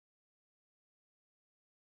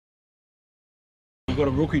got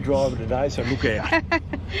a rookie driver today, so look out.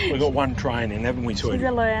 We've got one train in, haven't we, sweetie? She's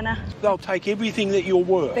a learner. They'll take everything that you're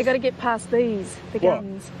worth. They've got to get past these, the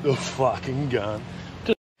guns. The fucking gun.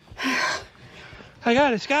 Okay,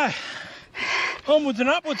 let's go. Onwards and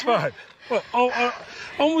upwards, babe. What,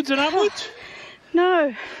 onwards and upwards?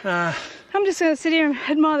 No. I'm just going to sit here and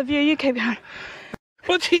admire the view. You keep going.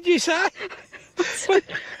 What did you say? What,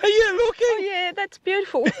 are you looking? Oh, yeah, that's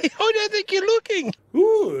beautiful. I don't think you're looking.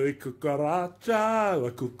 Ooh, cucaracha,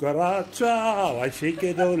 I shake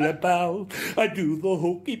it all about. I do the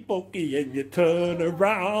hokey pokey and you turn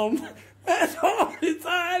around. That's all it's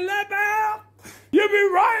all about. You be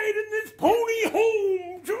riding this pony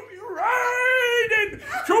home. You be riding.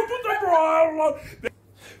 Jump with the bridle.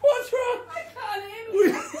 What's wrong? I can't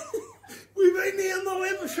handle We've been down the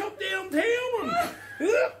leather shop downtown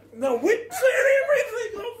and the whips and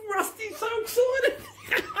everything. Oh, Rusty's so excited.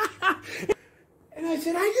 And I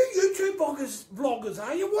said, "Are you YouTube vloggers,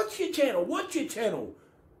 are you? What's your channel? What's your channel?"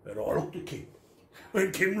 And I looked at Kim.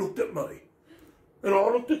 And Kim looked at me. And I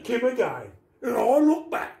looked at Kim again. And I looked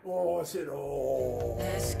back. Oh, I said, oh.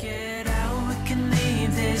 Let's get out, we can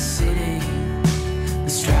leave this city.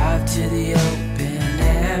 Let's drive to the open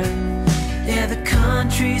air. Yeah, the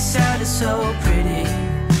countryside is so pretty,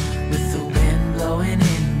 with the wind blowing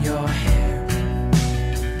in your hair.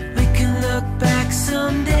 We can look back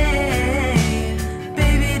someday.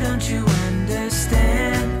 Baby, don't you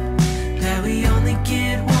understand that we only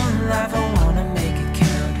get one life? I wanna make it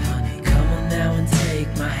count, honey. Come on now and take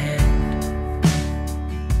my hand.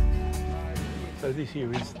 So this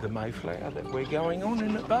here is the Mayflower that we're going on,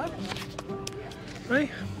 isn't it, bud? Hey,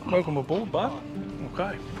 welcome aboard, bud.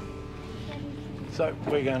 Okay. So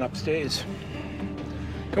we're going upstairs.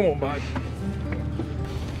 Come on, babe.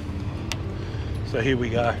 So here we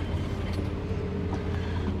go.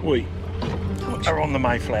 We are on the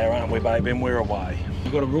Mayflower, aren't we, babe? And we're away.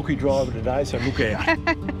 We've got a rookie driver today, so look out.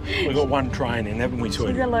 We've got one train in, haven't we,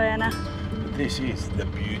 sweetie? She's a learner. This is the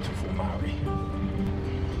beautiful Murray.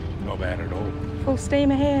 Not bad at all. Full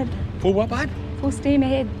steam ahead. Full what, babe? Full steam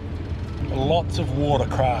ahead. Lots of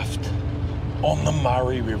watercraft on the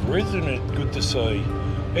Murray River, isn't it good to see?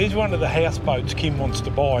 Here's one of the houseboats Kim wants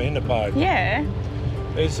to buy, isn't it, babe? Yeah.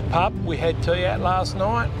 There's the pub we had tea at last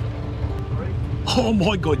night. Oh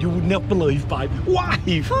my God, you would not believe, babe.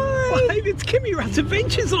 Wave! Hi. Wave, it's Kimmy Russ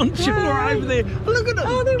Adventures on shore over there. Look at them.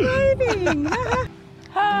 Oh, they're waving.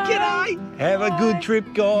 Hi. G'day. Have a good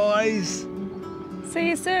trip, guys. See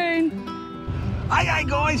you soon. Hey,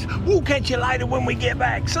 guys, we'll catch you later when we get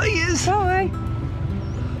back. See yous. Bye.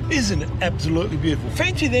 Isn't it absolutely beautiful?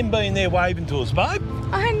 Fancy them being there waving to us, babe.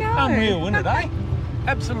 I know. Unreal, isn't it, eh?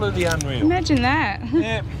 Absolutely unreal. Imagine that.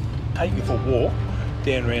 Yeah. Take you for a walk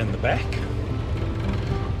down around the back.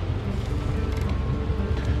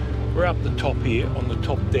 We're up the top here on the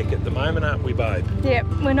top deck at the moment, aren't we, babe? Yep,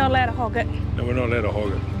 we're not allowed to hog it. No, we're not allowed to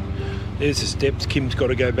hog it. There's the steps. Kim's got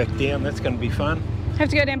to go back down. That's going to be fun. Have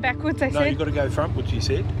to go down backwards, they said? No, you've got to go frontwards, you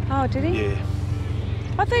said. Oh, did he? Yeah.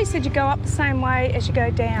 I thought you said you go up the same way as you go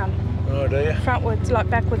down. Oh, do you? Frontwards, like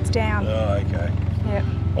backwards down. Oh, okay. Yep.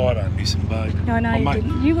 I don't listen, babe. No, you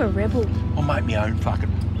didn't. You were a rebel. I'll make my own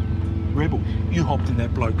fucking rebel. You hopped in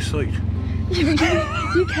that bloke's seat.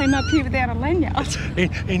 You came up here without a lanyard.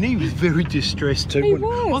 And he was very distressed too. He I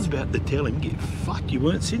was. was about to tell him, get fucked, you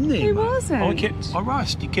weren't sitting there. He mate. wasn't. I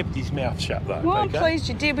roast. He kept his mouth shut though. Well, I'm okay? pleased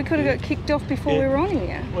you did. We could have got kicked off before we were on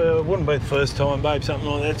here. Well, it wouldn't be the first time, babe, something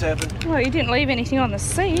like that's happened. Well, you didn't leave anything on the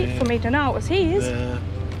seat for me to know it was his.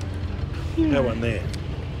 That one there.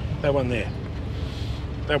 That one there.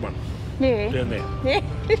 That one. Yeah. Down there. Yeah.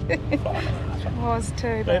 It was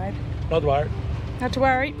too, babe. Not to worry. Not to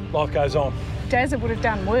worry. Life goes on. Dazza would have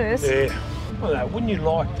done worse. Yeah. Well, wouldn't you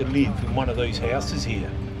like to live in one of these houses here?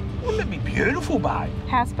 Wouldn't that be beautiful, babe?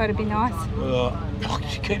 Houseboat would be nice.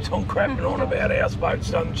 She keeps on crapping on about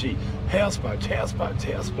houseboats, doesn't she? Houseboats, houseboats,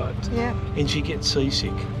 houseboats. Yeah. And she gets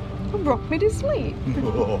seasick. Rock me to sleep.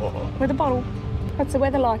 With a bottle. What's the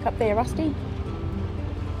weather like up there, Rusty?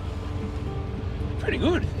 Pretty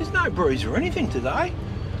good. There's no breeze or anything today.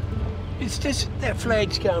 It's just that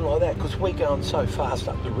flag's going like that because we're going so fast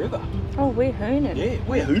up the river. Oh, we're hooning. Yeah,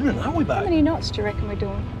 we're hooning, aren't we, babe? How many knots do you reckon we're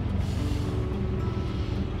doing?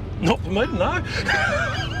 Not for me to know.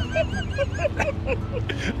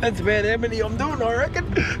 That's about how many I'm doing, I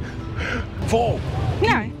reckon. 4.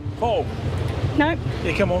 No. 4. No.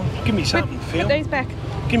 Yeah, come on. Give me something to film. Put these back.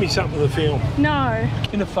 Give me something to film. No.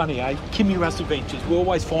 Isn't it funny, eh? Kimmy Russ Adventures, we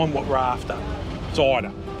always find what we're after.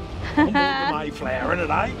 Cider. On board the Mayflower,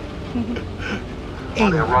 isn't it, eh?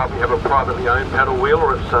 On our right we have a privately owned paddle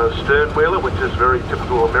wheeler. It's a stern wheeler, which is very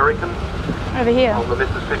typical American. Over here. On the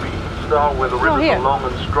Mississippi style where the rivers here. are long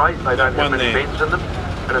and straight. They don't have One many there. bends in them,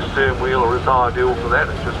 and a stern wheeler is ideal for that.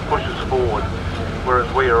 It just pushes forward.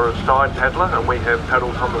 Whereas we are a side paddler and we have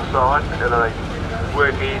paddles on the side, and they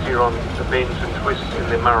work easier on the bends and twists in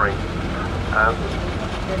their Murray.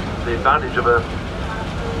 The advantage of a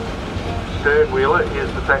stern wheeler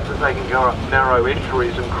is the fact that they can go up narrow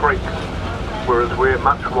estuaries and creeks, whereas we're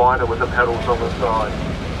much wider with the paddles on the side.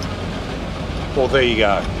 Well, there you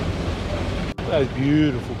go. Those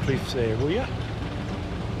beautiful cliffs there, will you?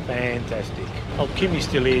 Fantastic. Oh, Kimmy's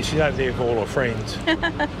still here. She's over there with all her friends.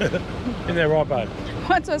 Isn't that right, babe?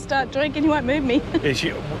 Once I start drinking, you won't move me.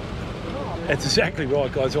 Yeah, that's exactly right,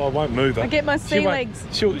 guys. I won't move her. I get my sea legs.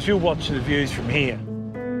 She'll watch the views from here.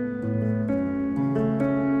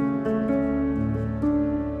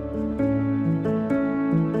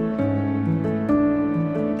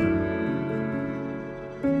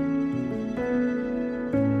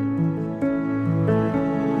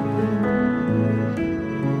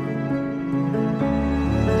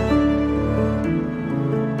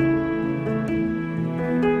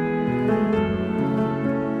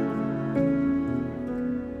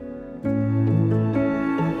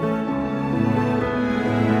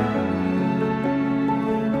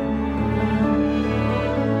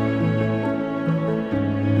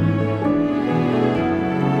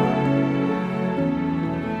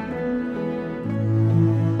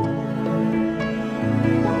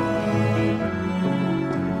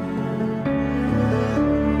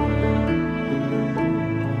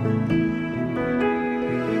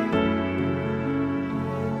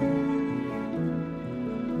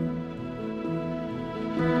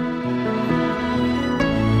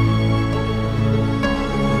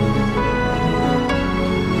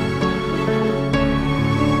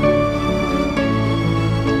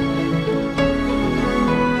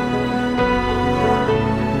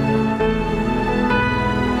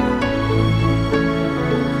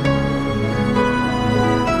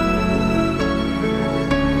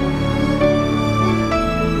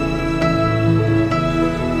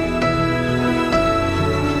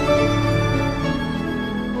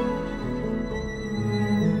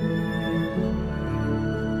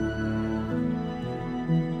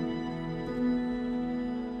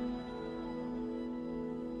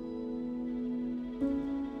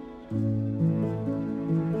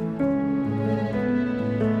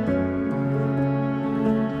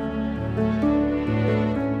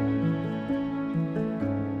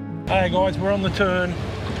 Hey guys, we're on the turn.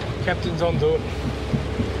 Captain's onto it.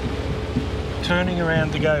 Turning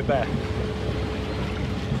around to go back.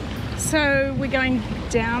 So we're going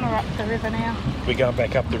down or up the river now? We're going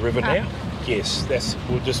back up the river now. Yes,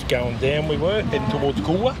 we're just going down. We were heading towards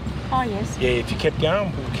Goolwa. Oh yes. Yeah, if you kept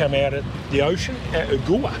going, we'll come out at the ocean at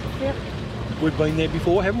Goolwa. Yep. We've been there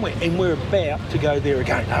before, haven't we? And we're about to go there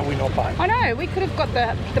again. No, we're not, babe. I know, we could have got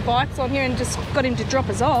the bikes on here and just got him to drop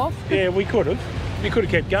us off. Yeah, we could have. You could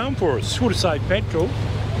have kept going for us. Would have saved petrol.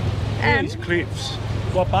 These cliffs.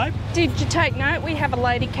 What, babe? Did you take note? We have a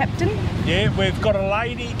lady captain. Yeah, we've got a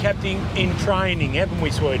lady captain in training, haven't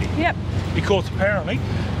we, sweetie? Yep. Because apparently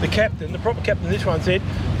the captain, the proper captain, this one said,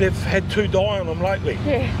 they've had 2 die on them lately.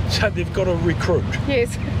 Yeah. So they've got to recruit.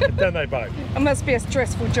 Yes. Don't they, babe? It must be a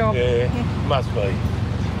stressful job. Yeah, must be.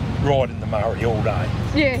 Riding the Murray all day.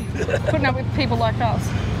 Yeah, putting up with people like us.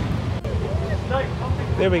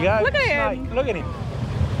 There we go. Look at him. Snake. Look at him.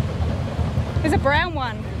 There's a brown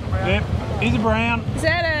one. Yep, he's a brown. Is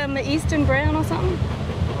that the eastern brown or something?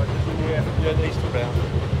 Yeah, the eastern brown.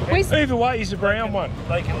 Either way, he's a brown one.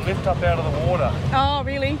 They can lift up out of the water. Oh,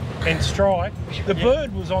 really? And strike. The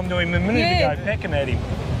bird was onto him a minute ago, pecking at him.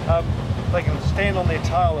 They can stand on their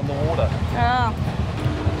tail in the water. Oh.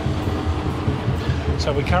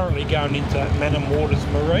 So we're currently going into Mannum Waters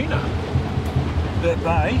Marina that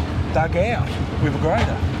they dug out with a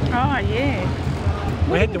grader. Oh, yeah.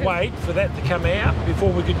 We had to wait for that to come out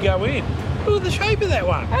before we could go in. Look at the shape of that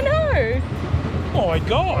one. I know. Oh my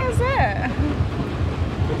God. How's that?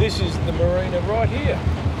 Well, this is the marina right here.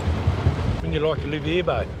 Wouldn't you like to live here,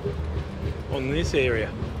 babe? On this area.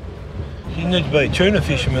 You need to be a tuna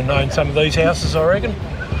fisherman to own some of these houses, I reckon.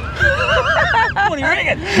 What do you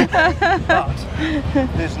reckon? But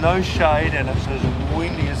there's no shade and it's as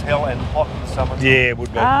windy as hell and hot in summer. Yeah, it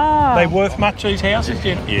would be. Ah. They worth much, these houses,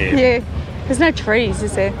 Jen? Yeah. Yeah. There's no trees,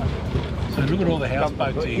 is there? So look at all the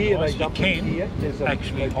houseboats here, guys. You can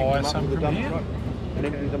actually hire some from here. And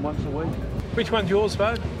empty them once a week. Which one's yours,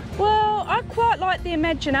 babe? Well, I quite like the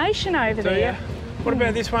imagination over Do there. you? What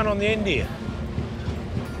about this one on the end here?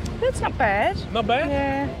 That's not bad. Not bad?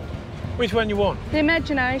 Yeah. Which one you want? The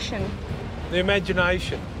imagination. The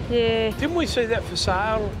Imagination. Yeah. Didn't we see that for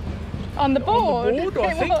sale On the board? On the board,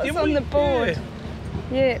 I think, was didn't on we? the board.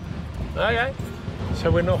 Yeah. Okay.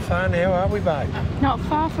 So we're not far now, are we, babe? Not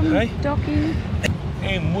far from Hey? docking.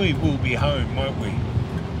 And we will be home, won't we?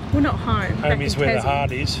 Well, not home. back Home is in where the Tassie.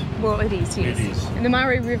 heart is. Well, it is, yes. It is. And the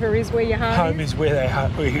Murray River is where your heart Home is. is where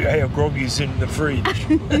our grog is in the fridge.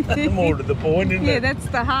 More to the point, isn't Yeah, it? that's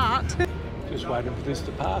the heart. Just waiting for this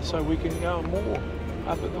to pass so we can go more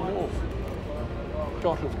up at the wharf.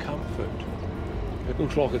 Dot of comfort. It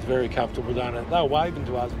looks like it's very comfortable, don't it? They were waving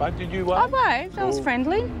to us, babe. Did you wave? I waved. That was Cool.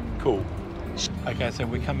 friendly. Cool. Okay, so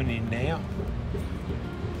we're coming in now.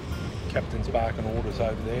 Captain's barking orders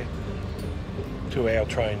over there to our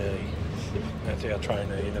trainee. That's our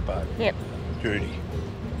trainee in the boat. Yep. Judy.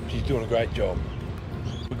 She's doing a great job.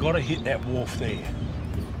 We've got to hit that wharf there.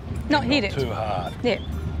 Not hit it. Too hard. Yeah.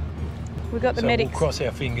 We got the So medics. we'll cross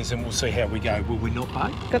our fingers and we'll see how we go. Will we not,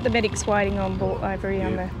 babe? Got the medics waiting on board over here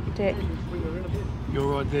on Yeah. the deck. You're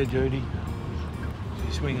right there, Judy.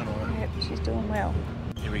 She's swinging on it. Yep, she's doing well.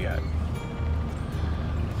 Here we go.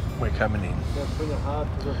 We're coming in.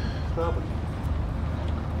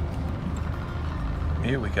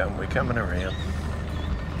 Here we go. We're coming around.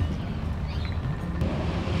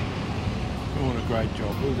 Doing a great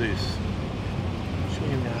job. Look at this.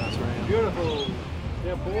 Swinging the ass around. Beautiful.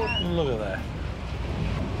 Yeah, board. Look at that.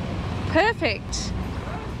 Perfect.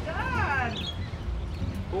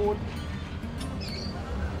 Board.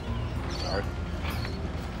 Sorry.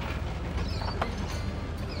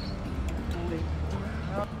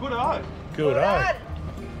 Good eye. Good, eh?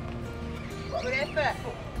 Good effort.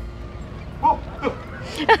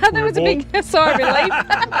 That was a big sigh of relief.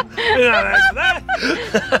 Yeah, that's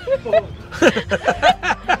that.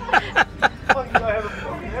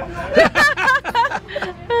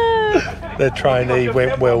 The trainee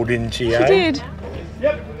went well, didn't she, eh? She did.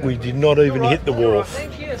 We did not even hit the wharf.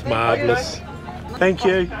 It's marvellous. Thank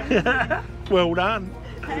you. Well done.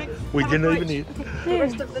 We didn't even hit.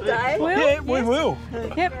 Rest of the day. Well, Yeah, we will.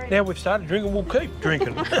 Yep. Now we've started drinking, we'll keep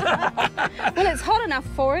drinking. Well, it's hot enough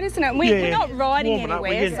for it, isn't it? We're not riding warming up, we're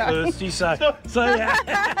anywhere, getting thirsty, so see ya.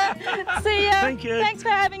 See ya. Thank you. Thanks for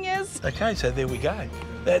having us. Okay, so there we go.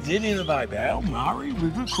 That's it in the boat, our Murray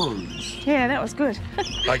River cruise. Yeah, that was good.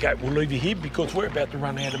 Okay, we'll leave you here because we're about to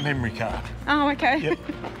run out of memory card. Oh, okay. Yep.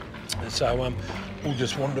 So we'll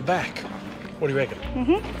just wander back. What do you reckon?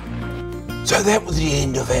 So that was the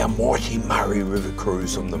end of our mighty Murray River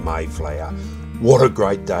cruise on the Mayflower. What a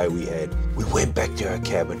great day we had. We went back to our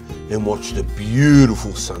cabin and watched a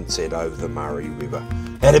beautiful sunset over the Murray River.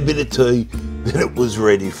 Had a bit of tea, then it was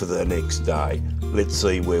ready for the next day. Let's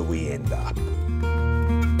see where we end up.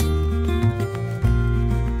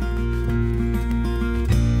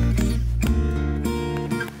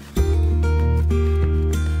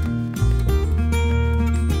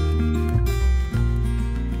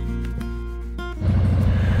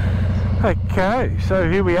 Okay, so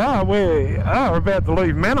here we are. We are about to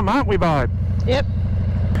leave Mannum, aren't we, babe? Yep.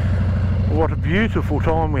 What a beautiful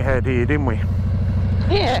time we had here, didn't we?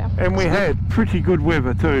 Yeah. And we had pretty good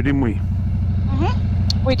weather too, didn't we?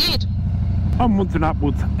 We did. Onwards and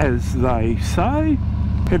upwards, as they say.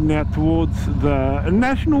 Heading out towards the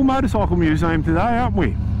National Motorcycle Museum today, aren't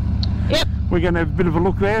we? Yep. We're going to have a bit of a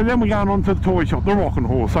look there, then we're going on to the toy shop, the Rockin'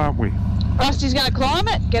 Horse, aren't we? Rusty's going to climb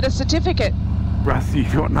it, get a certificate.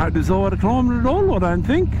 Rusty's got no desire to climb it at all, I don't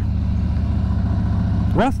think.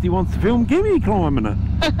 Rusty wants to film Gimme climbing it.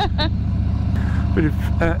 But if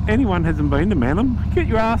anyone hasn't been to Mannum, get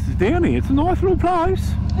your asses down here. It's a nice little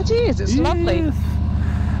place. It is, it's lovely. Yes.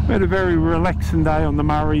 We had a very relaxing day on the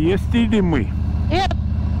Murray yesterday, didn't we? Yep.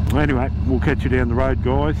 Anyway, we'll catch you down the road,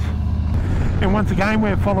 guys. And once again,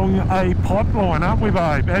 we're following a pipeline, aren't we,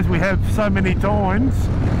 babe? As we have so many times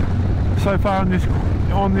so far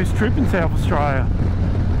on this trip in South Australia.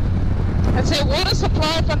 It's our water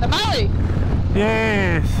supply from the Murray.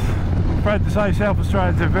 Yes. I'm afraid to say South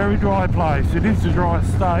Australia's a very dry place. It is the driest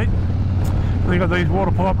state. They've got these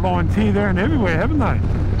water pipelines here, there and everywhere, haven't they?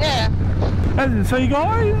 Yeah. As you can see,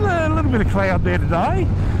 guys, a little bit of cloud there today,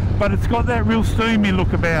 but it's got that real steamy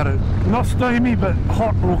look about it. Not steamy, but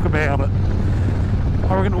hot look about it.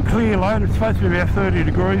 I reckon it'll clear later. It's supposed to be about 30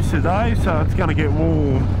 degrees today, so it's going to get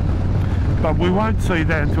warm. But we won't see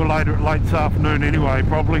that until late this afternoon anyway,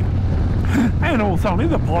 probably. And also,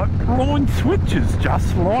 the pipeline switches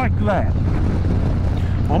just like that.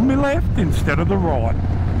 On my left instead of the right.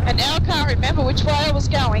 And now I can't remember which way I was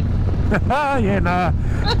going. Yeah, no,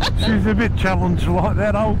 she's a bit challenged like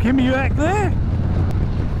that old Kimmy back there.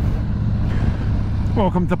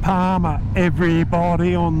 Welcome to Palmer,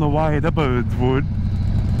 everybody on the way to Birdwood.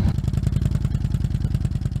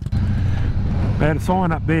 They had a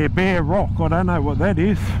sign up there, Bear Rock, I don't know what that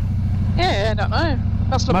is. Yeah, I don't know.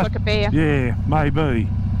 Must look like a bear. Yeah, maybe.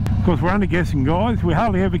 Of course, we're only guessing, guys. We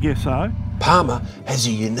hardly ever guess so. Palmer has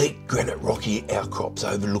a unique granite rocky outcrops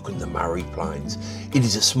overlooking the Murray Plains. It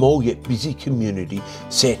is a small yet busy community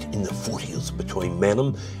set in the foothills between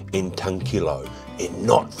Mannum and Tunkillo and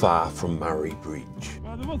not far from Murray Bridge.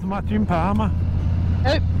 Well, there wasn't much in Palmer.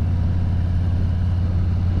 Nope.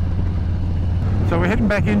 So we're heading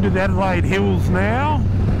back into the Adelaide Hills now.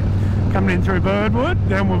 Coming in through Birdwood,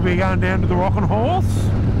 then we'll be going down to the Rockin' Horse,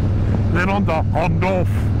 and then on to Hondorf.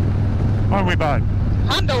 Won't we, babe?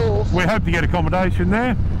 Hondorf. We hope to get accommodation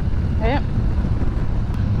there. Yep.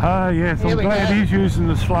 Ah, yes, I'm glad he's using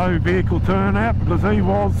the slow vehicle turnout because he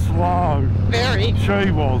was slow. Very.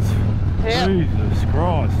 She was. Yep. Jesus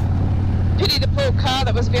Christ. Pity the poor car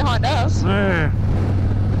that was behind us. Yeah.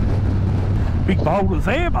 Big boulders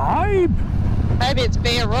there, babe. Maybe it's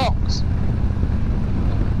bare rocks.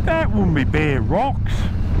 That wouldn't be bare rocks.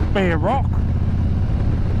 Bare rock.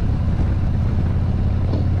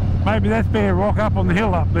 Maybe that's bare rock up on the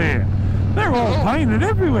hill up there. They're all painted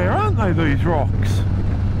everywhere, aren't they, these rocks?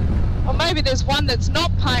 Or maybe there's one that's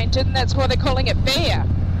not painted and that's why they're calling it bare.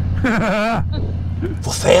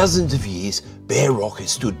 For thousands of years, Bear Rock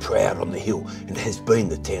has stood proud on the hill and has been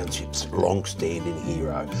the township's long-standing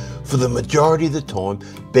hero. For the majority of the time,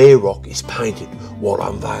 Bear Rock is painted while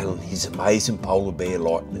unveiling his amazing polar bear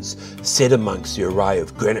likeness set amongst the array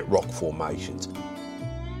of granite rock formations.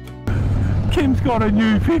 Kim's got a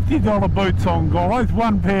new $50 boots on, guys,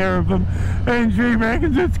 one pair of them, and she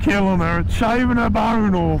reckons it's killing her. It's shaving her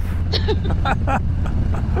bone off.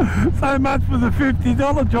 So much for the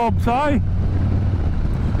 $50 jobs, eh?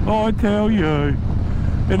 I tell you.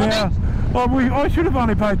 And now, I should have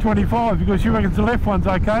only paid $25 because she reckons the left one's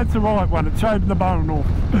okay, it's the right one, it's shaving the bone off.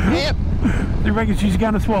 Yep. She reckons she's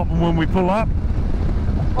going to swap them when we pull up.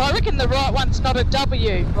 Well, I reckon the right one's not a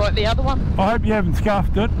W, like the other one. I hope you haven't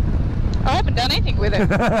scuffed it. I haven't done anything with it.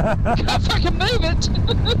 Can't fucking move it.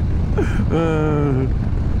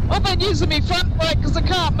 I've been using my front brake because I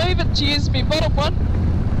can't move it to use my bottom one.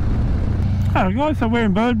 Oh guys, so we're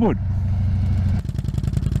in Birdwood.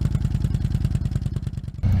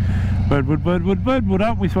 Birdwood,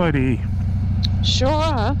 aren't we, sweetie? Sure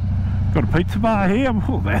are. Got a pizza bar here.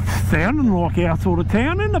 Well, that's sounding like our sort of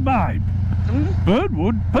town, isn't it, babe?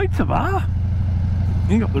 Birdwood Pizza Bar.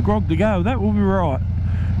 You got the grog to go, that will be right.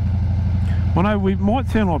 I know we might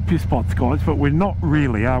sound like piss pots, guys, but we're not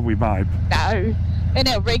really, are we, babe? No. In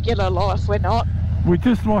our regular life, we're not. We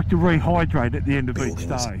just like to rehydrate at the end of each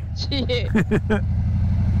day. Yeah.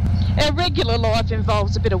 Our regular life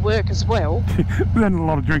involves a bit of work as well. Then a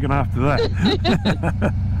lot of drinking after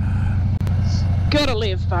that. Gotta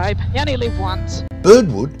live, babe. You only live once.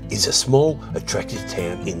 Birdwood is a small, attractive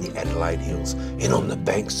town in the Adelaide Hills and on the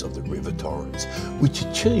banks of the River Torrens, which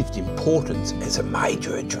achieved importance as a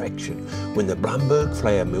major attraction when the Blumberg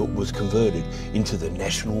Flour Mill was converted into the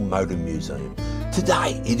National Motor Museum.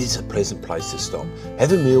 Today, it is a pleasant place to stop,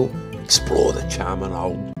 have a meal, explore the charming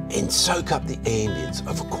old and soak up the ambience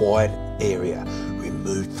of a quiet area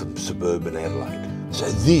removed from suburban Adelaide.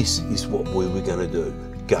 So this is what we were going to do,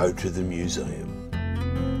 go to the museum.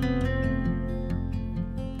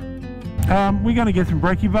 We're going to get some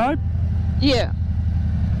brekkie, babe. Yeah.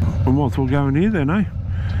 We might as well go in here then, eh?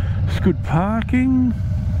 It's good parking.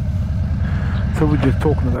 So we're just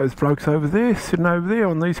talking to those blokes over there, sitting over there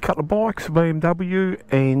on these couple of bikes, a BMW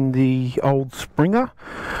and the old Springer.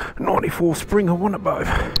 94 Springer, wasn't it, babe?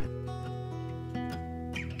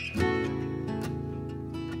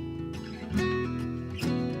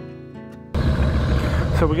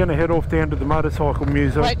 So we're going to head off down to the motorcycle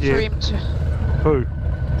museum. Wait for him to... Who?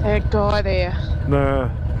 That guy there. No,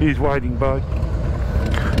 he's waiting, babe.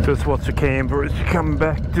 Just watch the camber as you're coming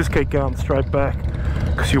back. Just keep going straight back,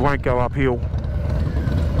 because you won't go uphill.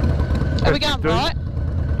 Are we going right?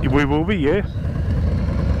 We will be, yeah.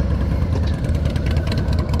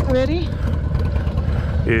 Ready?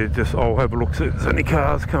 Yeah, just I'll have a look see if there's any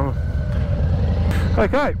cars coming.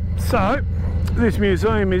 Okay, so this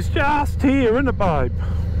museum is just here, isn't it, babe?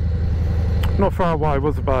 Not far away,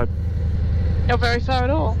 was it, babe? Not very far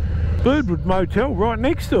at all. Birdwood Motel right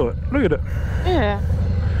next to it. Look at it. Yeah.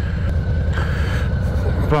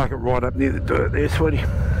 Park it right up near the dirt there, sweetie.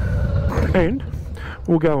 And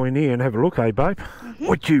we'll go in here and have a look, eh, babe?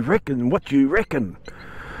 What you reckon? What you reckon?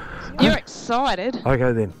 You're excited.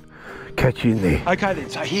 Okay then, catch you in there. Okay then,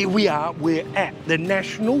 so here we are, we're at the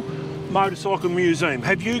National Motorcycle Museum.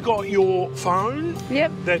 Have you got your phone?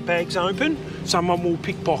 Yep. That bag's open. Someone will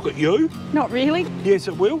pickpocket you. Not really. Yes,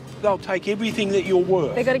 it will. They'll take everything that you're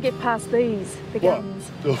worth. They got to get past these, the What?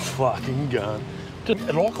 guns. The fucking gun.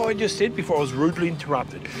 And like I just said before, I was rudely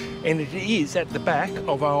interrupted. And it is at the back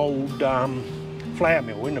of an old flour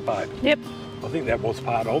mill, isn't it, babe? Yep. I think that was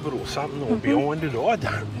part of it or something, or behind it. I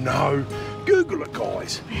don't know. Google it,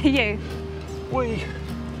 guys. Yeah. We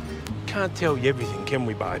can't tell you everything, can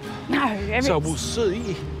we, babe? No, everything. So we'll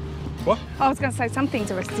see. What? I was going to say some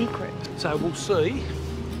things are a secret. So we'll see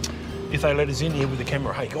if they let us in here with the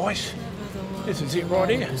camera. Hey, guys, this is it right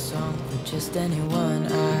here. Just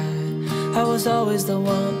anyone, I was always the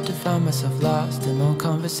one to find myself lost in all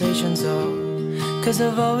conversations, cause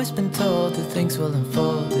I've always been told that things will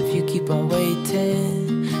unfold if you keep on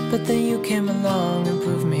waiting. But then you came along and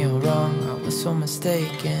proved me all wrong. I was so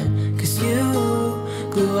mistaken, cause you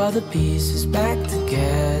glue all the pieces back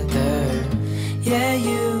together. Yeah,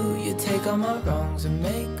 you take all my wrongs and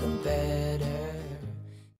make them better.